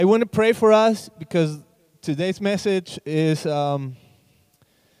I want to pray for us because today's message is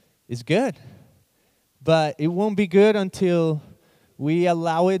good, but it won't be good until we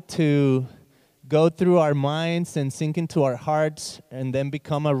allow it to go through our minds and sink into our hearts and then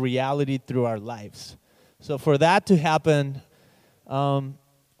become a reality through our lives. So for that to happen,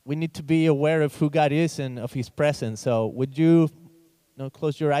 we need to be aware of who God is and of His presence. So would you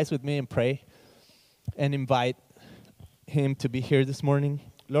close your eyes with me and pray and invite Him to be here this morning?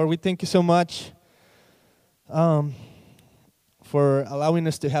 Lord, we thank you so much for allowing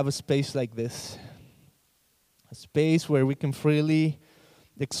us to have a space like this, a space where we can freely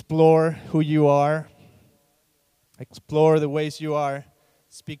explore who you are, explore the ways you are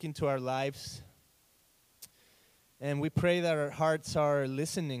speaking to our lives. And we pray that our hearts are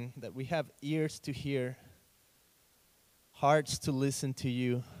listening, that we have ears to hear, hearts to listen to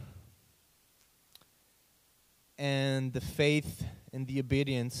you, and the faith and the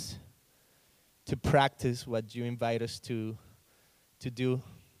obedience to practice what you invite us to do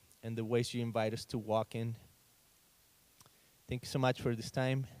and the ways you invite us to walk in. Thank you so much for this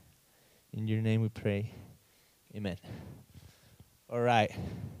time. In your name we pray. Amen. All right.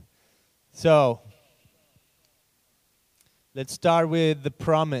 So, let's start with the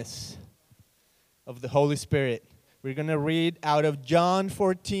promise of the Holy Spirit. We're going to read out of John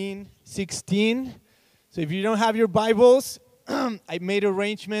 14:16. So if you don't have your Bibles, I made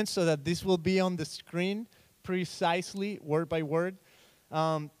arrangements so that this will be on the screen precisely, word by word.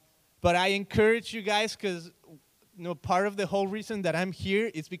 But I encourage you guys because part of the whole reason that I'm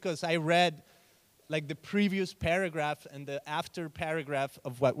here is because I read like the previous paragraph and the after paragraph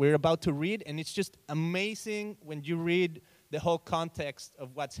of what we're about to read. And it's just amazing when you read the whole context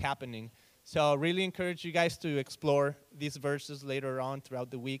of what's happening. So I really encourage you guys to explore these verses later on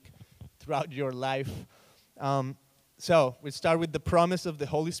throughout the week, throughout your life. So we start with the promise of the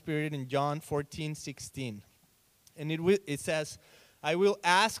Holy Spirit in John 14:16. And it says, I will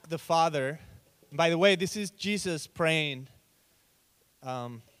ask the Father. By the way, this is Jesus praying,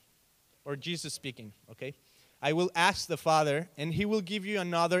 or Jesus speaking, okay? I will ask the Father, and He will give you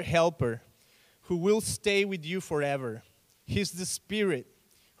another helper who will stay with you forever. He's the Spirit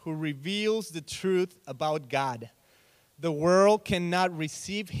who reveals the truth about God. The world cannot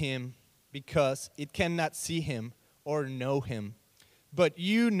receive Him because it cannot see Him or know Him. But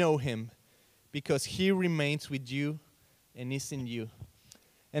you know Him because He remains with you and is in you.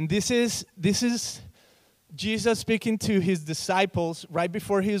 And this is Jesus speaking to His disciples right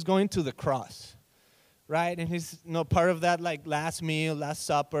before He was going to the cross, right? And He's part of that like last meal, last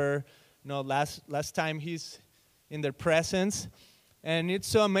supper, last time He's in their presence. And it's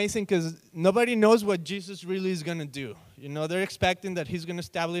so amazing because nobody knows what Jesus really is going to do. They're expecting that He's going to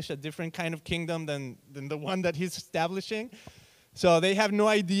establish a different kind of kingdom than the one that He's establishing. So they have no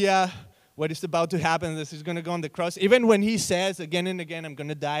idea what is about to happen, that He's going to go on the cross. Even when He says again and again, I'm going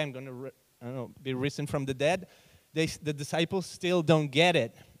to die, I'm going to be risen from the dead, the disciples still don't get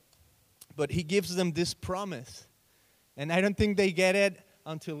it. But He gives them this promise. And I don't think they get it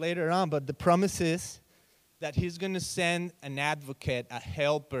until later on, but the promise is that He's going to send an advocate, a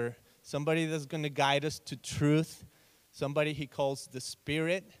helper, somebody that's going to guide us to truth, somebody He calls the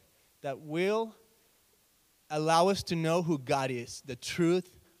Spirit, that will allow us to know who God is, the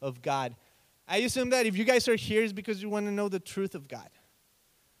truth of God. I assume that if you guys are here, it's because you want to know the truth of God,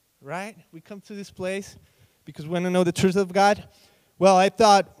 right? We come to this place because we want to know the truth of God. Well, I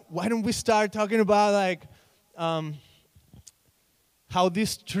thought, why don't we start talking about how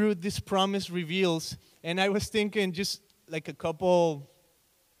this truth, this promise reveals. And I was thinking just like a couple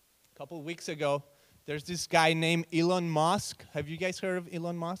weeks ago, there's this guy named Elon Musk. Have you guys heard of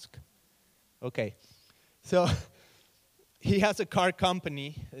Elon Musk? Okay. So he has a car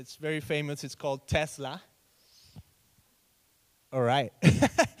company. It's very famous. It's called Tesla. All right.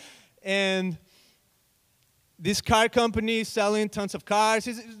 And this car company is selling tons of cars.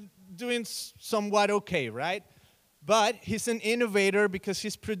 He's doing somewhat okay, right? But he's an innovator because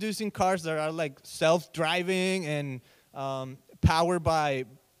he's producing cars that are like self-driving and powered by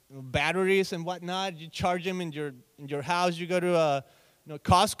batteries and whatnot. You charge them in your house. You go to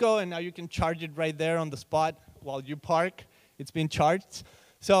Costco, and now you can charge it right there on the spot while you park. It's been charged.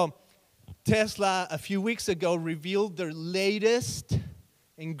 So Tesla, a few weeks ago, revealed their latest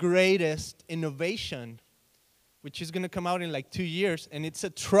and greatest innovation, which is going to come out in like 2 years, and it's a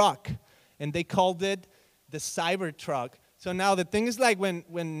truck, and they called it the Cybertruck. So now the thing is like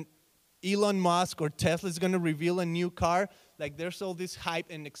when Elon Musk or Tesla is going to reveal a new car, like there's all this hype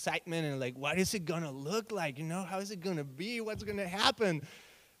and excitement and like, what is it going to look like? How is it going to be? What's going to happen?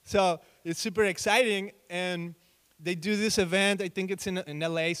 So it's super exciting. And they do this event. I think it's in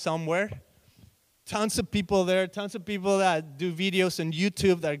LA somewhere. Tons of people there, tons of people that do videos on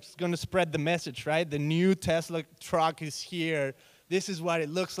YouTube that's going to spread the message, right? The new Tesla truck is here. This is what it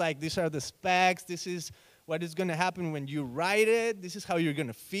looks like. These are the specs. This is what is going to happen when you ride it. This is how you're going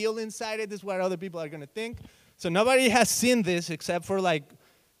to feel inside it. This is what other people are going to think. So nobody has seen this except for like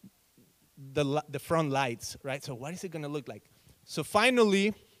the front lights, right? So what is it going to look like? So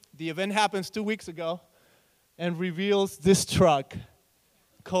finally, the event happens 2 weeks ago and reveals this truck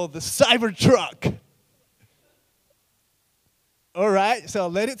called the Cybertruck. All right, so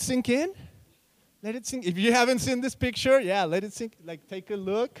let it sink in. Let it sink. If you haven't seen this picture, yeah, let it sink. Like, take a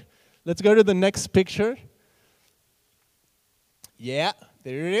look. Let's go to the next picture. Yeah,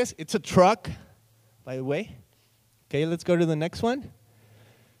 there it is. It's a truck, by the way. Okay, let's go to the next one.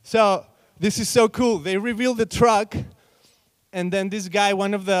 So this is so cool. They reveal the truck, and then this guy,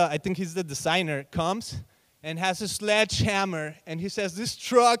 I think he's the designer, comes and has a sledgehammer, and he says, this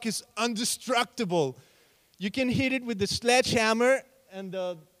truck is indestructible. You can hit it with the sledgehammer, and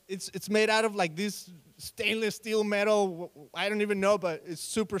it's made out of like this stainless steel metal. I don't even know, but it's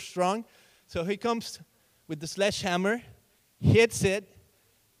super strong. So he comes with the sledgehammer, hits it,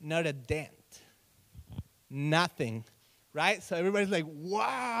 not a dent. Nothing, right? So everybody's like,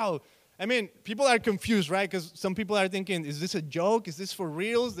 wow. I mean, people are confused, right? Because some people are thinking, is this a joke? Is this for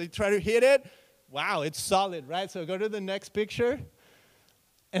reals? They try to hit it. Wow, it's solid, right? So go to the next picture.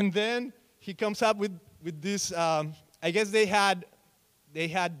 And then he comes up with this, I guess they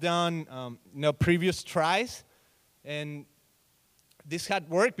had done previous tries, and this had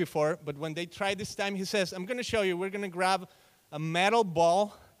worked before, but when they tried this time, he says, I'm going to show you. We're going to grab a metal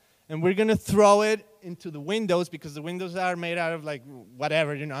ball, and we're going to throw it into the windows, because the windows are made out of like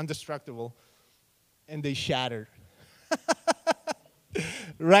whatever, indestructible, and they shattered.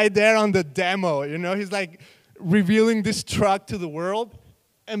 Right there on the demo, he's like revealing this truck to the world,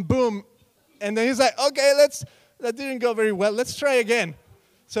 and boom, and then he's like, okay, that didn't go very well, let's try again.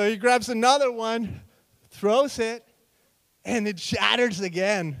 So he grabs another one, throws it, and it shatters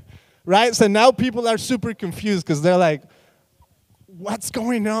again, right? So now people are super confused because they're like, what's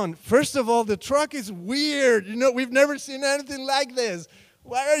going on? First of all, the truck is weird. We've never seen anything like this.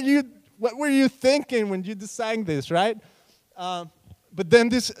 What were you thinking when you designed this, right? But then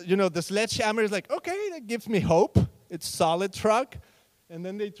this, the sledgehammer is like, okay, that gives me hope. It's solid truck. And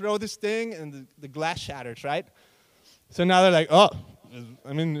then they throw this thing, and the glass shatters, right? So now they're like, oh,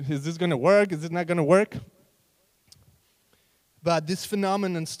 is this going to work? Is it not going to work? But this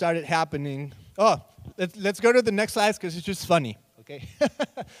phenomenon started happening. Oh, let's go to the next slide because it's just funny, okay?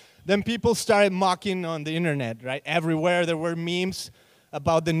 Then people started mocking on the internet, right? Everywhere there were memes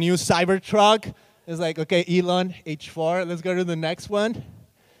about the new Cybertruck. It's like, okay, Elon, H4, let's go to the next one.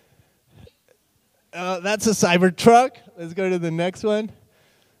 That's a Cybertruck. Let's go to the next one.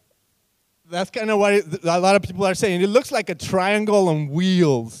 That's kind of what a lot of people are saying. It looks like a triangle on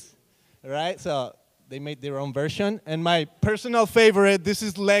wheels, right? So they made their own version. And my personal favorite, this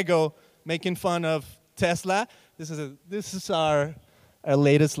is Lego making fun of Tesla. This is our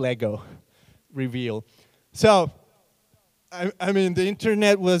latest Lego reveal. So, I mean, the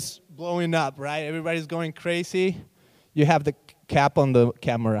internet was blowing up, right? Everybody's going crazy. You have the cap on the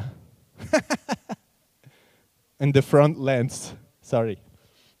camera. And the front lens, sorry.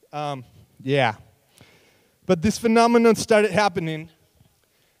 Yeah. But this phenomenon started happening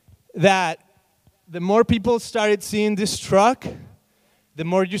that the more people started seeing this truck, the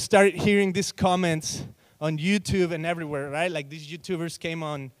more you started hearing these comments on YouTube and everywhere, right? Like these YouTubers came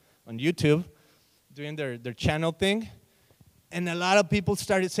on YouTube doing their channel thing. And a lot of people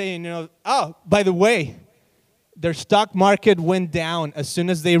started saying, oh, by the way, their stock market went down as soon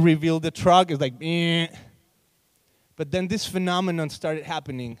as they revealed the truck. It's like, eh. But then this phenomenon started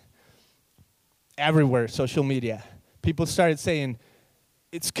happening everywhere, social media. People started saying,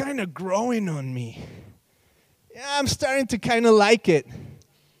 it's kind of growing on me. Yeah, I'm starting to kind of like it.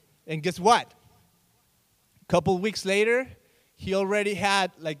 And guess what? A couple weeks later, he already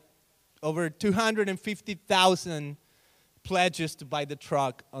had like over 250,000 pledges to buy the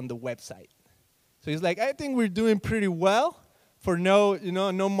truck on the website. So he's like, I think we're doing pretty well for no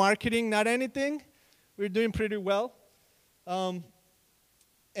marketing, not anything. We're doing pretty well. And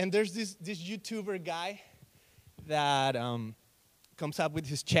there's this YouTuber guy that comes up with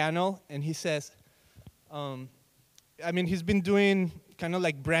his channel, and he says, he's been doing kind of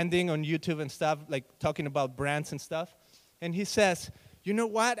like branding on YouTube and stuff, like talking about brands and stuff. And he says, you know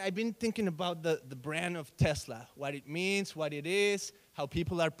what? I've been thinking about the brand of Tesla, what it means, what it is, how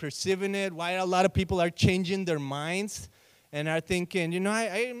people are perceiving it, why a lot of people are changing their minds and are thinking,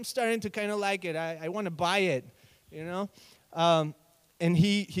 I am starting to kind of like it. I want to buy it. you know. And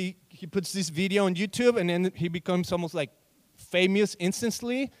he puts this video on YouTube, and then he becomes almost like famous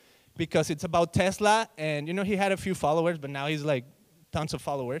instantly because it's about Tesla. And, you know, he had a few followers, but now he's like tons of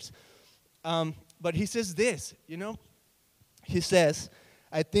followers. But he says this, you know. He says,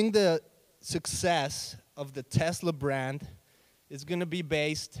 I think the success of the Tesla brand is going to be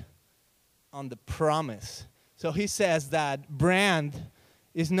based on the promise. So he says that brand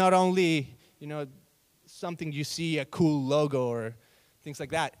is not only, you know, something you see, a cool logo or things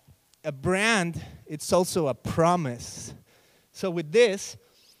like that. A brand, it's also a promise. So with this,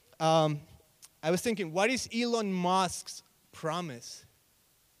 I was thinking, what is Elon Musk's promise?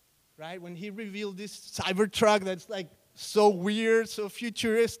 Right? When he revealed this Cybertruck that's like so weird, so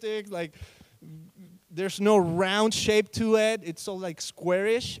futuristic, like there's no round shape to it. It's all like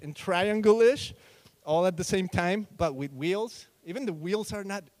squarish and triangle-ish, all at the same time, but with wheels. Even the wheels are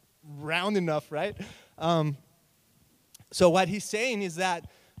not round enough, right? So what he's saying is that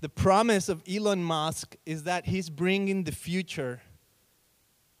the promise of Elon Musk is that he's bringing the future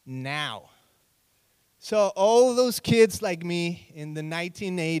now. So all those kids like me in the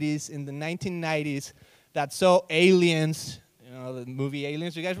 1980s, in the 1990s, that saw Aliens, you know, the movie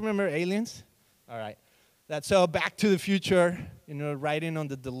Aliens. You guys remember Aliens? All right. That saw Back to the Future, you know, riding on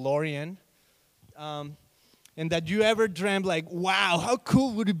the DeLorean. And that you ever dreamt like, wow, how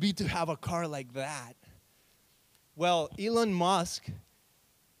cool would it be to have a car like that? Well, Elon Musk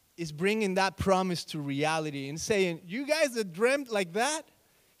is bringing that promise to reality and saying, you guys that dreamt like that,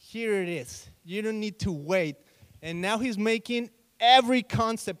 here it is. You don't need to wait. And now he's making every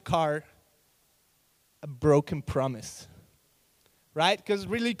concept car a broken promise, right? Because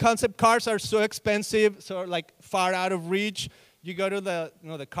really concept cars are so expensive, so like far out of reach. You go to the, you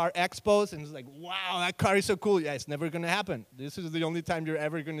know, the car expos and it's like, wow, that car is so cool. Yeah, it's never going to happen. This is the only time you're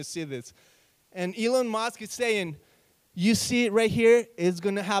ever going to see this. And Elon Musk is saying, you see it right here, it's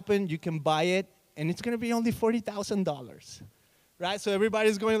going to happen, you can buy it, and it's going to be only $40,000, right? So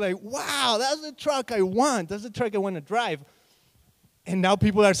everybody's going like, wow, that's the truck I want. That's the truck I want to drive. And now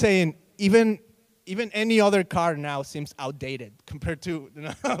people are saying, even any other car now seems outdated compared to, you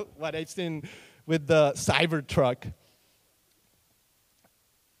know, what I've seen with the Cybertruck.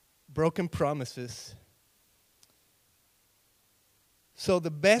 Broken promises. So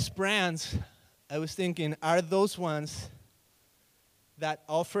the best brands, I was thinking, are those ones that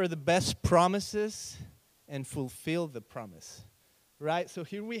offer the best promises and fulfill the promise, right? So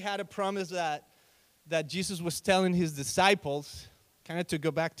here we had a promise that Jesus was telling his disciples, kind of to go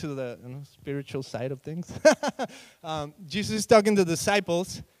back to the, you know, spiritual side of things. Jesus is talking to the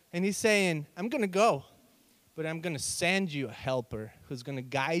disciples, and he's saying, I'm going to go, but I'm going to send you a helper who's going to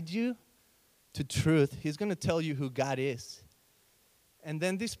guide you to truth. He's going to tell you who God is. And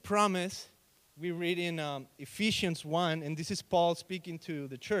then this promise, we read in Ephesians 1, and this is Paul speaking to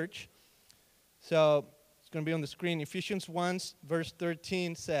the church. So it's going to be on the screen. Ephesians 1, verse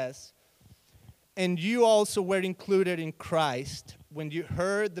 13 says, and you also were included in Christ when you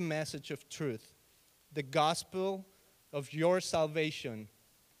heard the message of truth, the gospel of your salvation.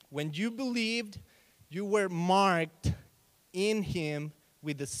 When you believed, you were marked in him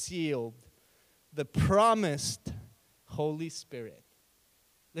with the seal, the promised Holy Spirit.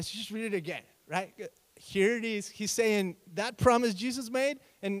 Let's just read it again, right? Here it is. He's saying that promise Jesus made,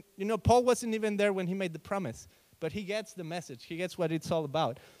 and you know, Paul wasn't even there when he made the promise, but he gets the message. He gets what it's all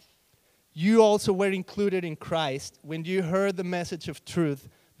about. You also were included in Christ when you heard the message of truth,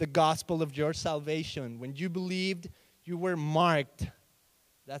 the gospel of your salvation. When you believed, you were marked.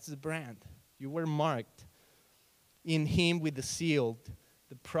 That's the brand. You were marked in him with the sealed,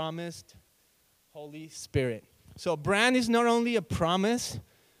 the promised Holy Spirit. So brand is not only a promise,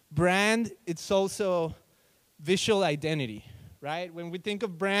 brand, it's also visual identity, right? When we think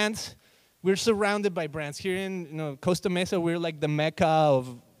of brands, we're surrounded by brands. Here in, you know, Costa Mesa, we're like the mecca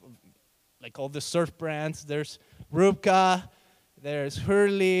of like all the surf brands. There's Rubka, there's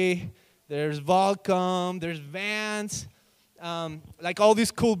Hurley, there's Volcom, there's Vans, like all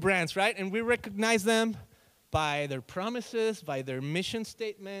these cool brands, right? And we recognize them by their promises, by their mission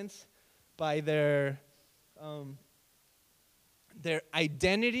statements, by their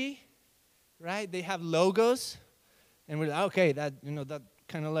identity, right? They have logos, and we're like, okay, that, you know, that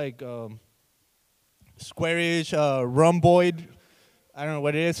kind of like squarish, rhomboid, I don't know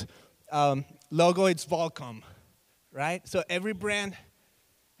what it is, logo, it's Volcom, right? So every brand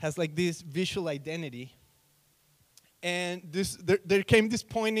has like this visual identity. And there came this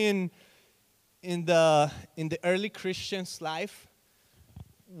point in the early Christians' life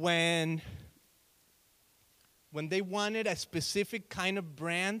when they wanted a specific kind of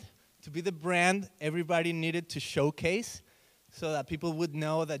brand, to be the brand everybody needed to showcase so that people would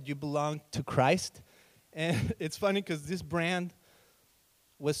know that you belong to Christ. And it's funny because this brand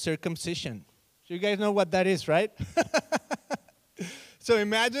was circumcision. So you guys know what that is, right? So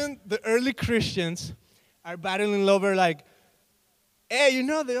imagine the early Christians are battling over like, hey, you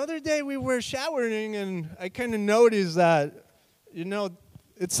know, the other day we were showering and I kind of noticed that, you know,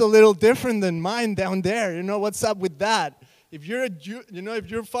 it's a little different than mine down there. You know, what's up with that? If you're a Jew, you know, if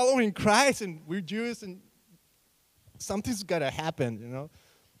you're following Christ and we're Jews, and something's got to happen, you know.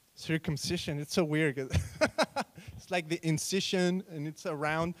 Circumcision, it's so weird. It's like the incision, and it's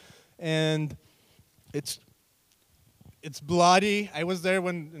around, and it's bloody. I was there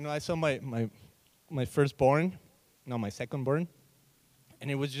when, you know, I saw my firstborn, no, my secondborn,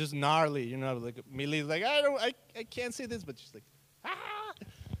 and it was just gnarly, you know. Like Millie's like, I can't see this, but she's like,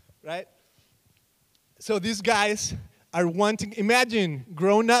 right? So these guys are wanting, imagine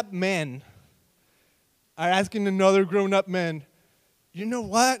grown-up men are asking another grown-up man, you know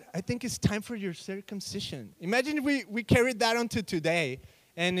what? I think it's time for your circumcision. Imagine if we carried that on to today,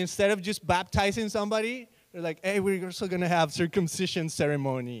 and instead of just baptizing somebody, we're like, hey, we're also going to have circumcision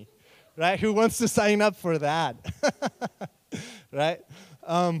ceremony, right? Who wants to sign up for that? Right?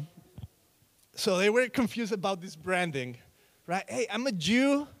 So they were confused about this branding, right? Hey, I'm a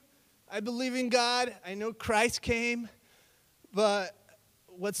Jew. I believe in God. I know Christ came. But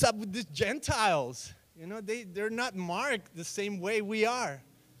what's up with these Gentiles? You know, they're not marked the same way we are.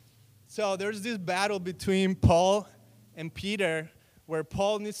 So there's this battle between Paul and Peter where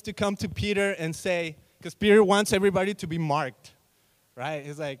Paul needs to come to Peter and say, because Peter wants everybody to be marked, right?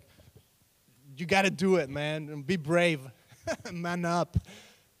 He's like, you got to do it, man. And be brave. Man up.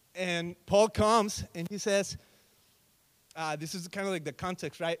 And Paul comes and he says, this is kind of like the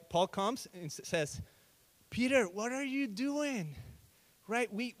context, right? Paul comes and says, Peter, what are you doing? Right?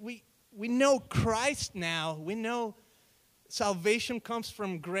 We know Christ now. We know salvation comes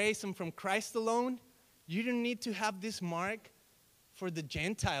from grace and from Christ alone. You don't need to have this mark for the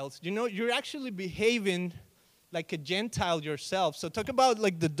Gentiles. You know, you're actually behaving like a Gentile yourself. So talk about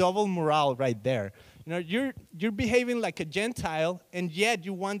like the double morale right there. You know, you're behaving like a Gentile, and yet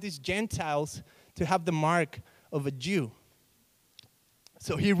you want these Gentiles to have the mark of a Jew.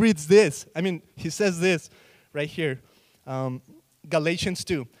 So he reads this. He says this right here, Galatians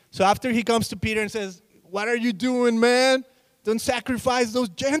 2. So after he comes to Peter and says, what are you doing, man? Don't sacrifice those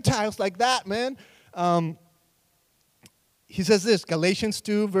Gentiles like that, man. He says this, Galatians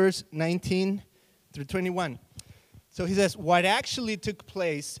 2, verse 19 through 21. So he says, what actually took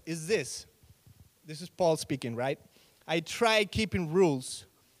place is this. This is Paul speaking, right? I tried keeping rules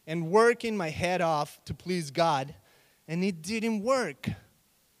and working my head off to please God, and it didn't work.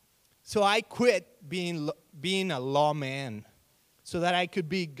 So I quit being a lawman so that I could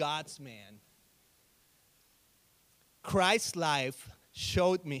be God's man. Christ's life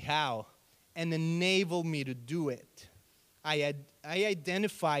showed me how and enabled me to do it. I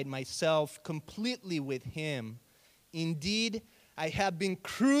identified myself completely with him. Indeed, I have been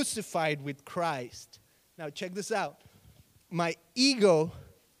crucified with Christ. Now check this out. My ego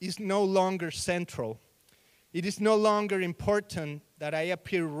is no longer central. It is no longer important that I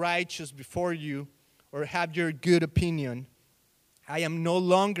appear righteous before you or have your good opinion. I am no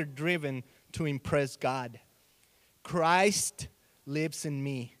longer driven to impress God. Christ lives in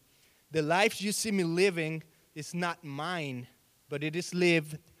me. The life you see me living is not mine, but it is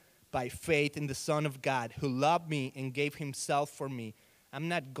lived by faith in the Son of God who loved me and gave himself for me. I'm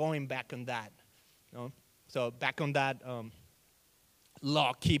not going back on that. You know? So back on that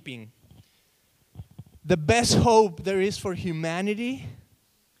law keeping. The best hope there is for humanity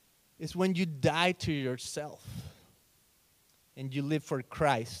is when you die to yourself and you live for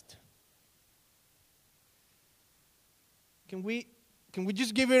Christ. Can we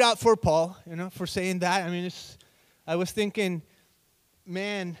just give it out for Paul, you know, for saying that? I was thinking,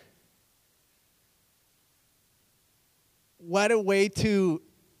 man, what a way to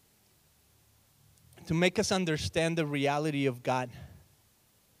make us understand the reality of God.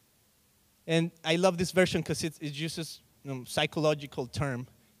 And I love this version because it uses psychological term,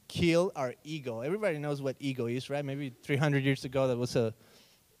 kill our ego. Everybody knows what ego is, right? Maybe 300 years ago that was a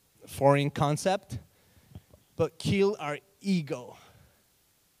foreign concept. But kill our ego.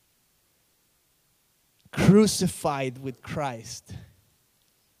 Crucified with Christ.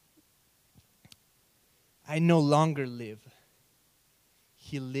 I no longer live.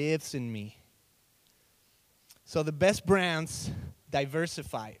 He lives in me. So the best brands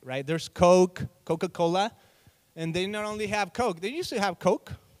diversify, right? There's Coke, Coca-Cola, and they not only have Coke. They used to have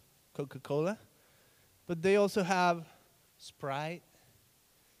Coke, Coca-Cola, but they also have Sprite,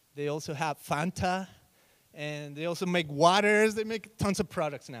 They also have Fanta. And they also make waters. They make tons of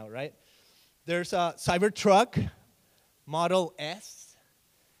products now, right? There's a Cybertruck, Model S.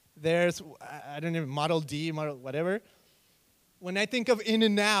 There's, I don't know, Model D, Model whatever. When I think of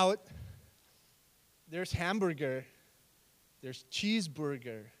In-N-Out, there's hamburger, there's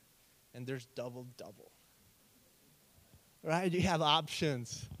cheeseburger, and there's double-double. Right? You have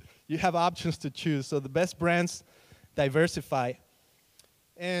options. You have options to choose. So the best brands diversify.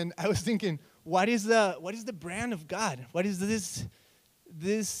 And I was thinking, what is the brand of God? What is this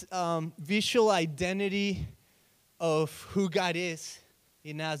visual identity of who God is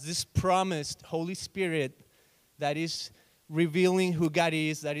in us? This promised Holy Spirit that is revealing who God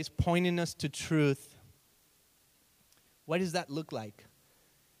is, that is pointing us to truth. What does that look like?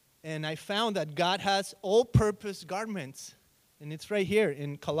 And I found that God has all-purpose garments. And it's right here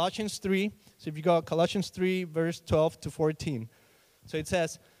in Colossians 3. So if you go Colossians 3, verse 12 to 14. So it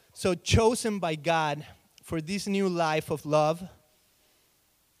says, so chosen by God for this new life of love.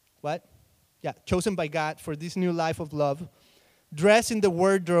 What? Yeah, chosen by God for this new life of love. Dressed in the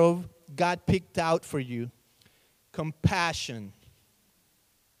wardrobe God picked out for you. Compassion,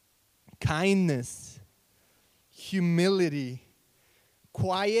 kindness, humility,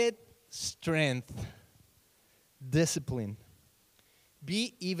 quiet strength, discipline.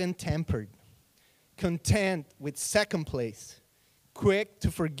 Be even-tempered, content with second place, quick to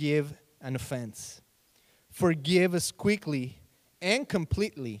forgive an offense. Forgive as quickly and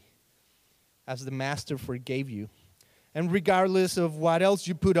completely as the Master forgave you. And regardless of what else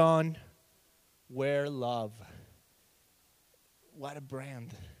you put on, wear love. What a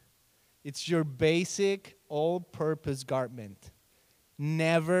brand. It's your basic, all-purpose garment.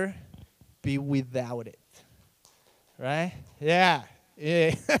 Never be without it. Right? Yeah.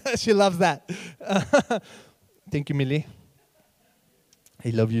 She loves that. Thank you, Millie. I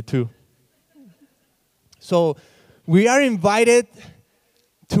love you too. So we are invited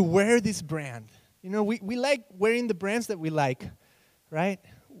to wear this brand. You know, we like wearing the brands that we like, right?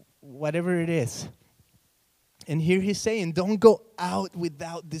 Whatever it is. And here he's saying, don't go out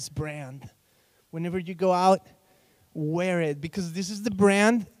without this brand. Whenever you go out, wear it. Because this is the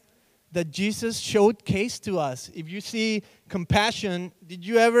brand that Jesus showcased to us. If you see compassion, did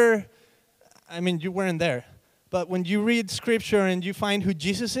you ever, I mean, you weren't there. But when you read Scripture and you find who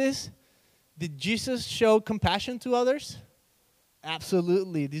Jesus is, did Jesus show compassion to others?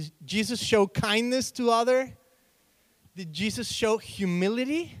 Absolutely. Did Jesus show kindness to others? Did Jesus show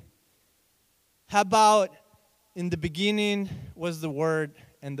humility? How about in the beginning was the Word,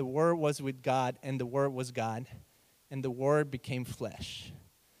 and the Word was with God, and the Word was God, and the Word became flesh.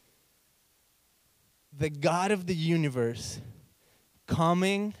 The God of the universe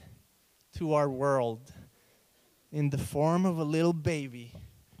coming to our world in the form of a little baby,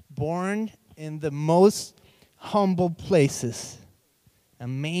 born in the most humble places, a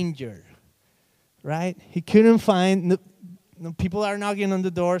manger, right? He couldn't find, people are knocking on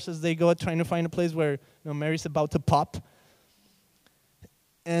the doors as they go trying to find a place where Mary's about to pop.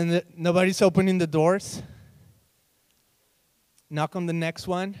 And nobody's opening the doors. Knock on the next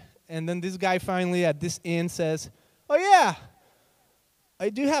one. And then this guy finally at this inn says, oh yeah, I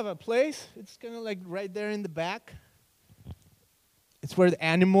do have a place. It's kind of like right there in the back. It's where the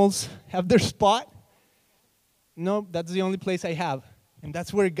animals have their spot. No, that's the only place I have. And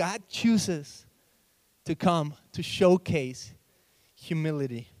that's where God chooses to come to showcase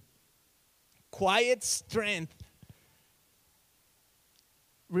humility. Quiet strength.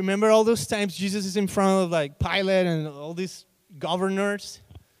 Remember all those times Jesus is in front of like Pilate and all these governors?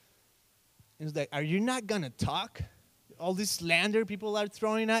 It's like, are you not going to talk? All this slander people are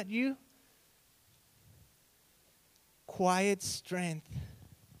throwing at you? Quiet strength.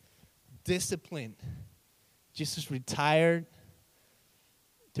 Discipline. Jesus retired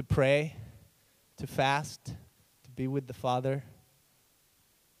to pray, to fast, to be with the Father.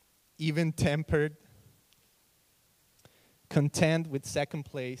 Even-tempered. Content with second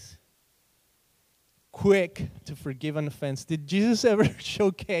place. Quick to forgive an offense. Did Jesus ever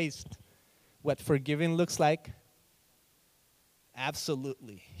showcase what forgiving looks like?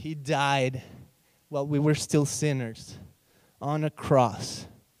 Absolutely. He died while we were still sinners on a cross.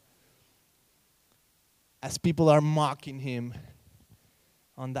 As people are mocking him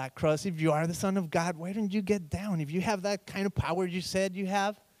on that cross, if you are the Son of God, why don't you get down? If you have that kind of power you said you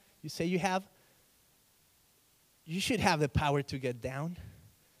have, you say you have, you should have the power to get down.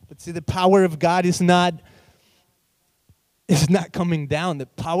 But see, the power of God is not coming down. The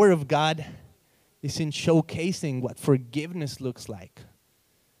power of God is in showcasing what forgiveness looks like.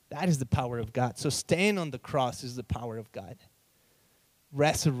 That is the power of God. So staying on the cross is the power of God.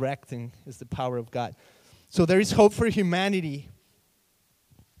 resurrecting is the power of God. So there is hope for humanity.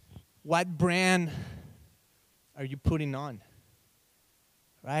 What brand are you putting on?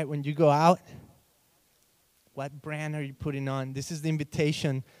 Right? When you go out, what brand are you putting on? This is the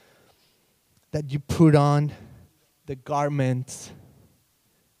invitation that you put on the garments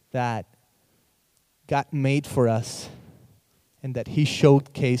that God made for us and that He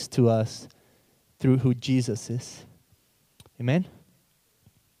showcased to us through who Jesus is. Amen?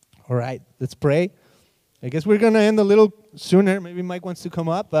 All right, let's pray. I guess we're going to end a little sooner. Maybe Mike wants to come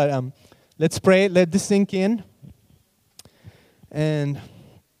up, but let's pray. Let this sink in. And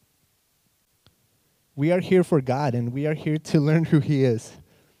we are here for God, and we are here to learn who He is.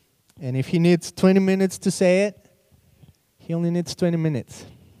 And if He needs 20 minutes to say it, He only needs 20 minutes.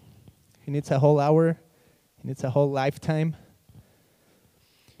 He needs a whole hour. He needs a whole lifetime.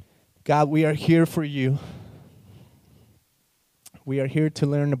 God, we are here for You. We are here to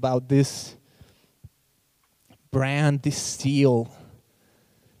learn about this brand, this seal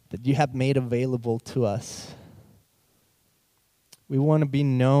that You have made available to us. We want to be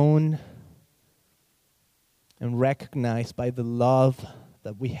known and recognized by the love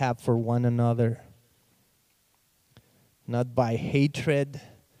that we have for one another. Not by hatred,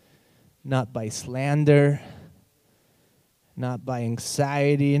 not by slander, not by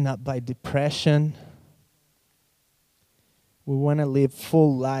anxiety, not by depression. We want to live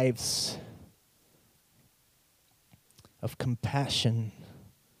full lives of compassion,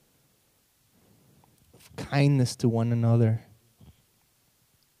 of kindness to one another.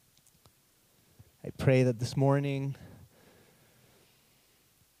 I pray that this morning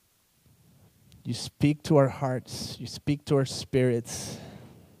You speak to our hearts, You speak to our spirits,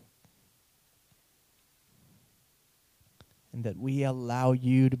 and that we allow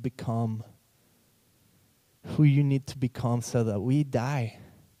You to become who You need to become so that we die,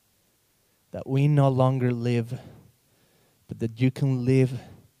 that we no longer live, but that You can live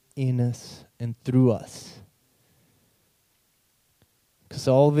in us and through us. Because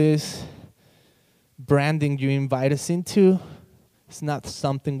all this branding You invite us into, it's not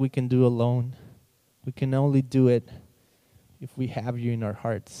something we can do alone. We can only do it if we have You in our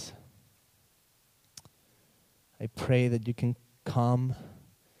hearts. I pray that You can come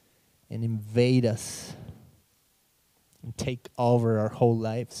and invade us and take over our whole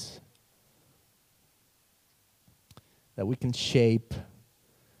lives. That we can shape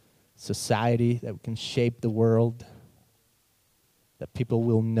society, that we can shape the world, that people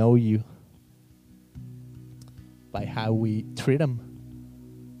will know You by how we treat them.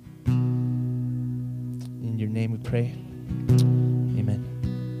 In Your name we pray. Amen.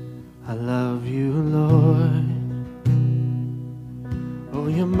 I love You, Lord. Oh,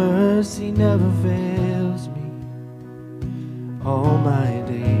 Your mercy never fails me. All my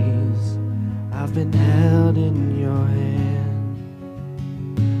days I've been held in Your hand.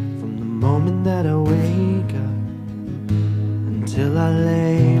 From the moment that I wake up until I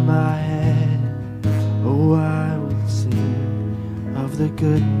lay my head, oh, I will sing of the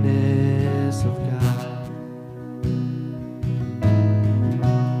goodness of God.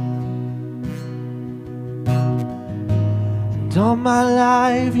 And all my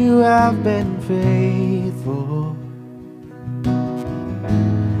life You have been faithful.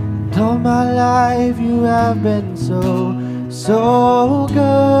 And all my life You have been so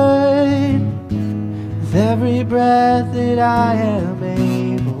good. With every breath that I am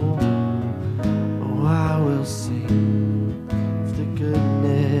able, oh, I will sing of the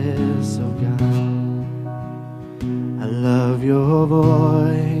goodness of God. I love Your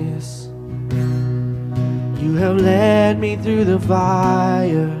voice. You have led me through the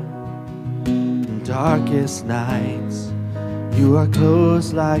fire and darkest nights. You are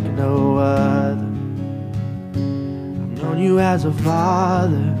close like no other. I've known You as a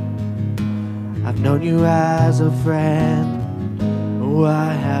father. I've known You as a friend. Oh,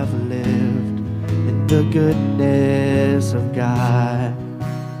 I have lived in the goodness of God.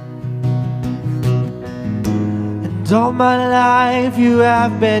 And all my life You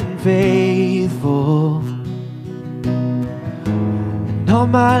have been faithful. And all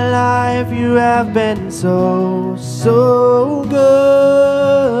my life You have been so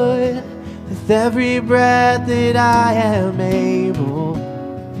good. With every breath that I am able,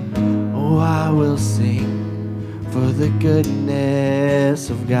 oh, I will sing for the goodness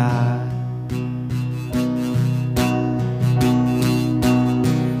of God.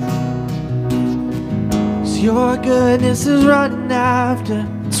 'Cause Your goodness is running after,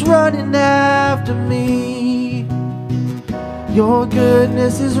 it's running after me. Your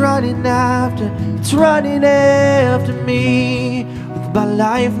goodness is running after, it's running after me. With my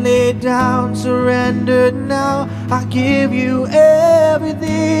life laid down, surrendered now, I give you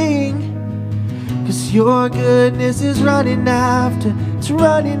everything. 'Cause your goodness is running after, it's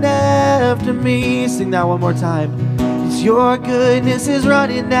running after me. Sing that one more time. 'Cause your goodness is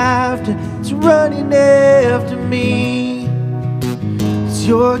running after, it's running after me. 'Cause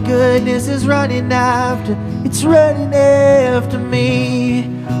your goodness is running after, it's running after me.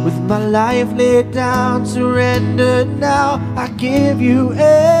 With my life laid down, surrendered now, I give you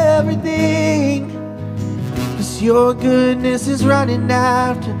everything. 'Cause your goodness is running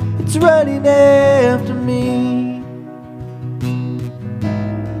after, it's running after me.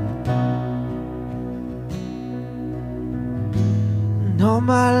 And all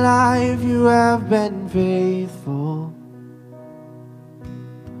my life you have been faithful.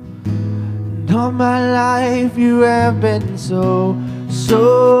 And all my life you have been so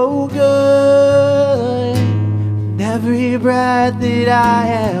good. And every breath that I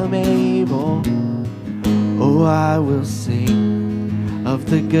am able, oh, I will sing of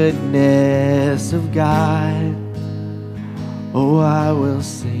the goodness of God. Oh, I will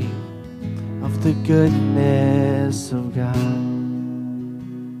sing of the goodness of God.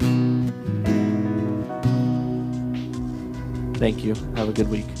 Thank you. Have a good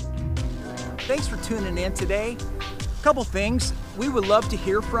week. Thanks for tuning in today. A couple things. We would love to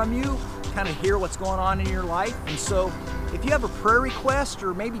hear from you, kind of hear what's going on in your life. And so if you have a prayer request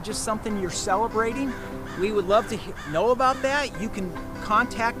or maybe just something you're celebrating, we would love to know about that. You can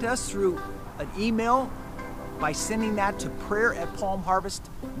contact us through an email by sending that to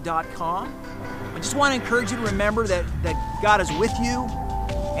prayer@palmharvest.com. I just want to encourage you to remember that God is with you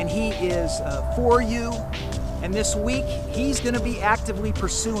and He is for you. And this week, He's going to be actively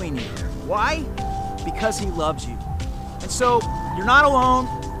pursuing you. Why? Because He loves you. And so you're not alone.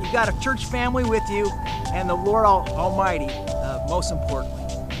 You've got a church family with you and the Lord Almighty, most importantly.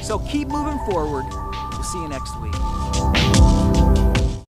 So keep moving forward. We'll see you next week.